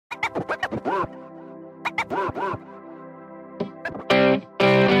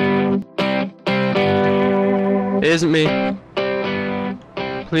It isn't me.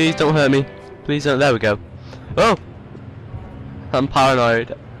 Please don't hurt me. Please don't. There we go. Oh! I'm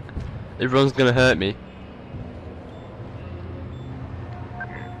paranoid. Everyone's gonna hurt me.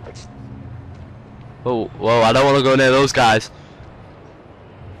 Oh, whoa, I don't want to go near those guys.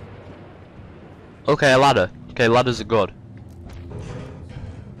 Okay, a ladder. Okay, ladders are good.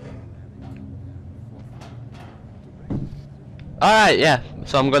 Alright, yeah.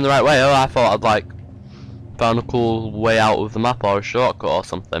 So I'm going the right way. Oh, I thought I'd like found a cool way out of the map or a shortcut or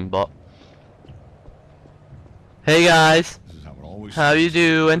something, but hey guys, how you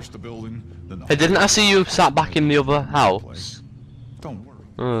doing? Hey, didn't I see you sat back in the other house? Don't worry.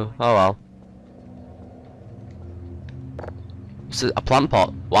 Oh well. Is it a plant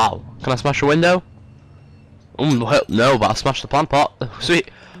pot? Wow. Can I smash a window? No, but I smashed the plant pot. Sweet.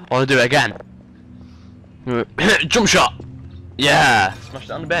 I want to do it again. Jump shot. Yeah. Smashed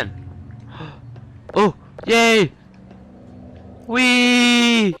it on the bin. Oh, yay!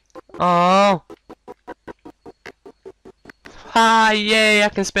 Whee! Oh. Hi, yay! I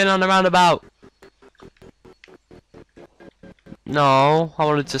can spin on the roundabout. No, I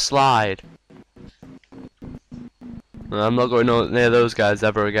wanted to slide. I'm not going near those guys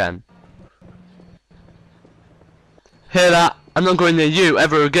ever again. Hear that? I'm not going near you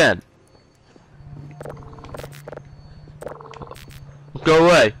ever again. Go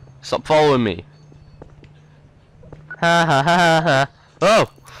away. Stop following me. Ha ha ha ha.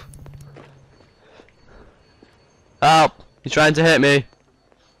 Oh! Help! He's trying to hit me.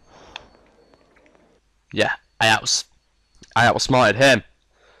 Yeah, I outsmarted him.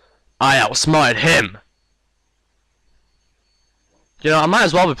 I outsmarted him. You know, I might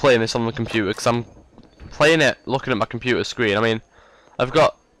as well be playing this on the computer because I'm playing it looking at my computer screen. I mean, I've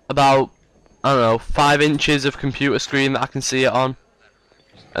got about, I don't know, 5 inches of computer screen that I can see it on.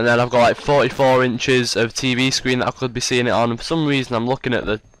 And then I've got like 44 inches of TV screen that I could be seeing it on. And for some reason I'm looking at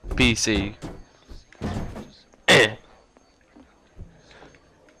the PC.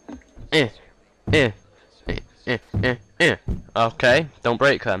 Okay, don't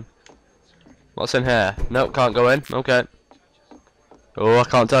break them. What's in here? Nope, can't go in. Okay. Oh, I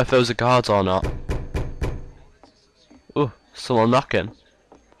can't tell if those are guards or not. Oh, someone knocking.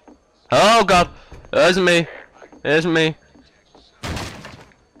 Oh god! It isn't me. It isn't me.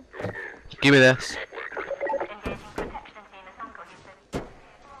 Give me this.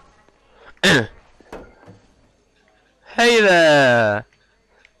 Hey there!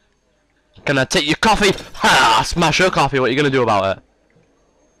 Can I take your coffee? Ha! Smash your coffee. What are you gonna do about it?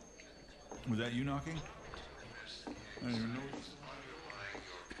 Was that you knocking? I didn't even notice.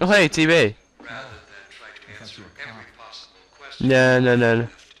 Oh hey, TV. No.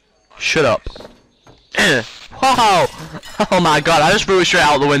 Shut up. Wow! Oh my god, I just threw it straight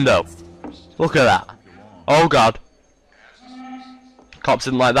out the window. Look at that. Oh god. Cops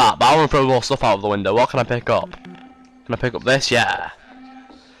didn't like that, but I want to throw more stuff out of the window. What can I pick up? Can I pick up this? Yeah.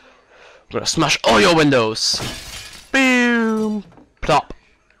 I'm gonna smash all your windows. Boom! Plop.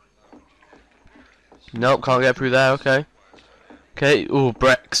 Nope, can't get through there, okay. Okay, ooh,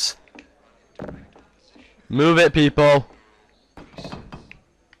 bricks. Move it, people.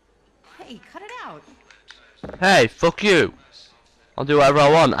 Hey, cut it out. Hey, fuck you. I'll do whatever I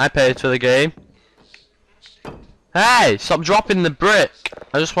want. I paid for the game. Hey, stop dropping the brick.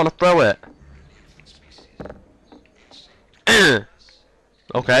 I just want to throw it.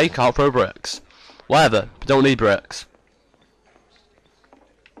 Okay, can't throw bricks. Whatever, don't need bricks.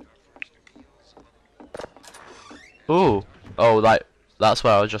 Ooh. Oh, that's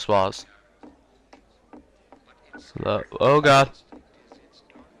where I just was. Oh god.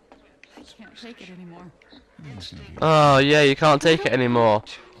 I can't take it anymore. Oh yeah, you can't take it anymore.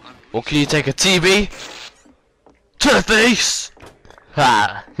 Well, can you take a TV? To the face!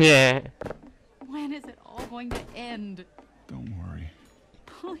 Ha! Yeah. When is it all going to end? Don't worry.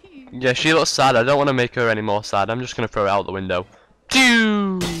 Please. Yeah, she looks sad. I don't want to make her any more sad. I'm just gonna throw it out the window.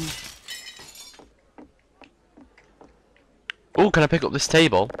 Oh, can I pick up this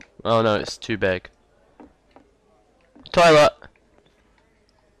table? Oh no, it's too big. Toilet.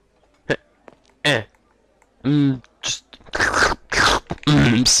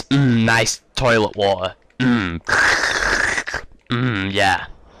 Just nice toilet water. Yeah.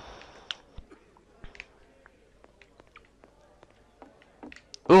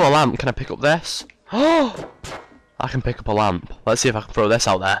 Ooh, a lamp. Can I pick up this? Oh, I can pick up a lamp. Let's see if I can throw this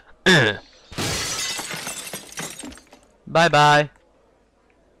out there. Bye bye.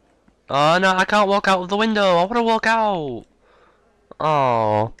 Oh no, I can't walk out of the window. I want to walk out.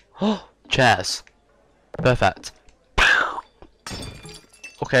 Oh, chairs. Perfect.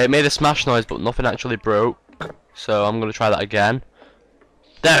 Okay, it made a smash noise, but nothing actually broke. So I'm gonna try that again.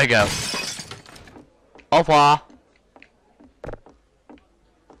 There we go. Au revoir.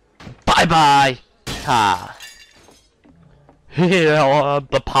 Bye bye. Ha. Yeah,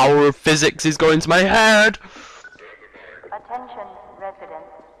 the power of physics is going to my head. Attention,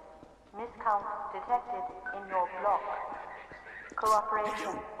 residents. Miscount detected in your block.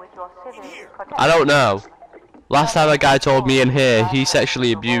 Cooperation with your civil protection. I don't know. Last time a guy told me in here he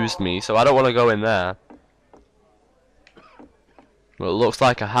sexually abused me, so I don't want to go in there. Well, it looks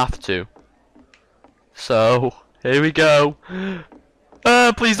like I have to. So, here we go.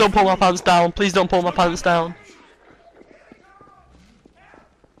 Please don't pull my pants down. Please don't pull my pants down.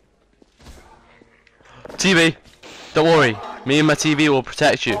 TV, don't worry. Me and my TV will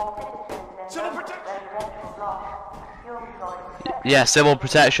protect you. Yeah, civil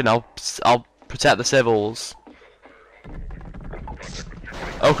protection. I'll protect the civils.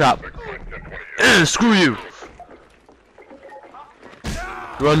 Oh crap! Screw you!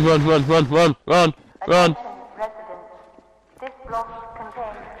 Run, run, run, run, run, run, run!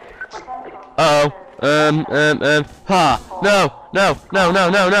 Uh oh. Ha! No! No! No! No!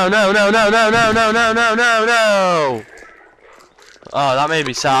 No! No! No! No! No! No! No! No! No! No! No! No! Oh, that made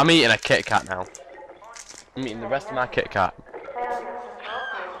me sad. I'm eating a Kit Kat now. I'm eating the rest of my Kit Kat.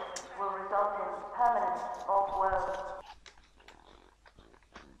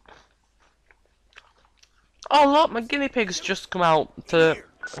 Oh look, my guinea pig's just come out to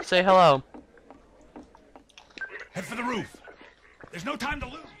say hello. Head for the roof. There's no time to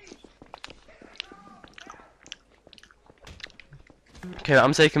lose. Okay,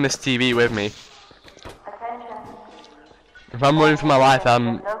 I'm taking this TV with me. If I'm running for my life,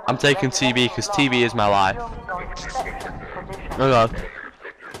 I'm taking TV because TV is my life. Oh god.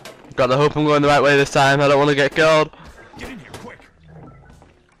 Got the hope I'm going the right way this time. I don't want to get killed. Get in here, quick.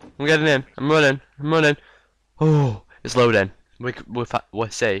 I'm getting in. I'm running. I'm running. Oh, it's loading. We're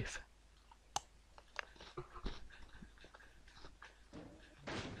safe.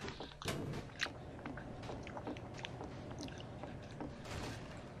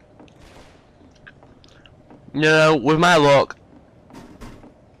 You know, with my luck,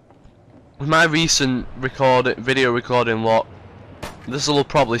 with my recent video recording luck, this will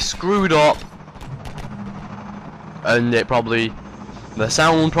probably screwed up, and the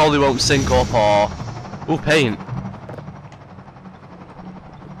sound probably won't sync up or. Ooh, paint.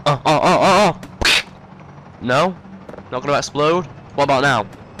 No? Not gonna explode? What about now?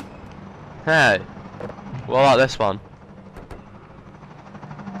 Hey. What about this one?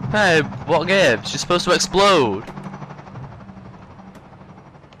 Hey, what gives? You're supposed to explode.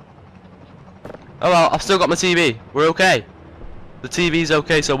 Oh well, I've still got my TV. We're okay. The TV's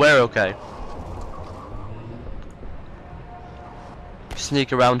okay, so we're okay.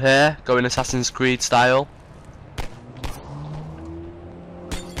 Sneak around here, going Assassin's Creed style.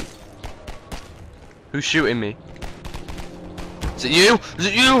 Who's shooting me? Is it you? Is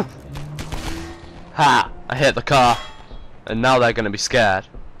it you? Ha! I hit the car. And now they're gonna be scared.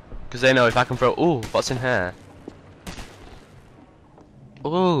 Because they know if I can throw... Ooh, what's in here?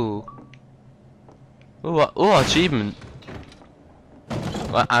 Ooh. Ooh, achievement.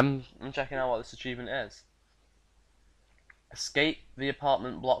 Well, I'm checking out what this achievement is. Escape the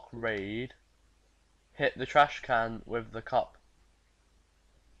apartment block raid. Hit the trash can with the cop.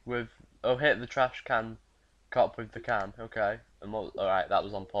 Hit the trash can cop with the can. Okay. Alright, that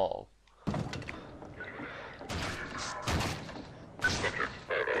was on Portal.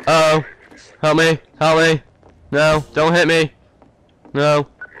 Uh oh. Help me. Help me. No, don't hit me. No.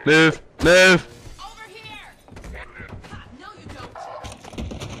 Move. Move. Over here! No, you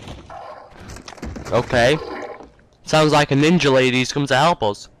don't. Okay. Sounds like a ninja lady's come to help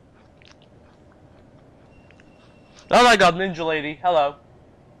us. Oh my god, ninja lady. Hello.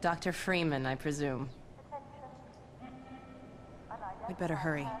 Dr. Freeman, I presume. We'd better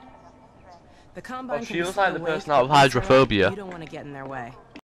hurry. The Combine Oh, she can be looks like the far away person out of from the concern. hydrophobia. You don't want to get in their way.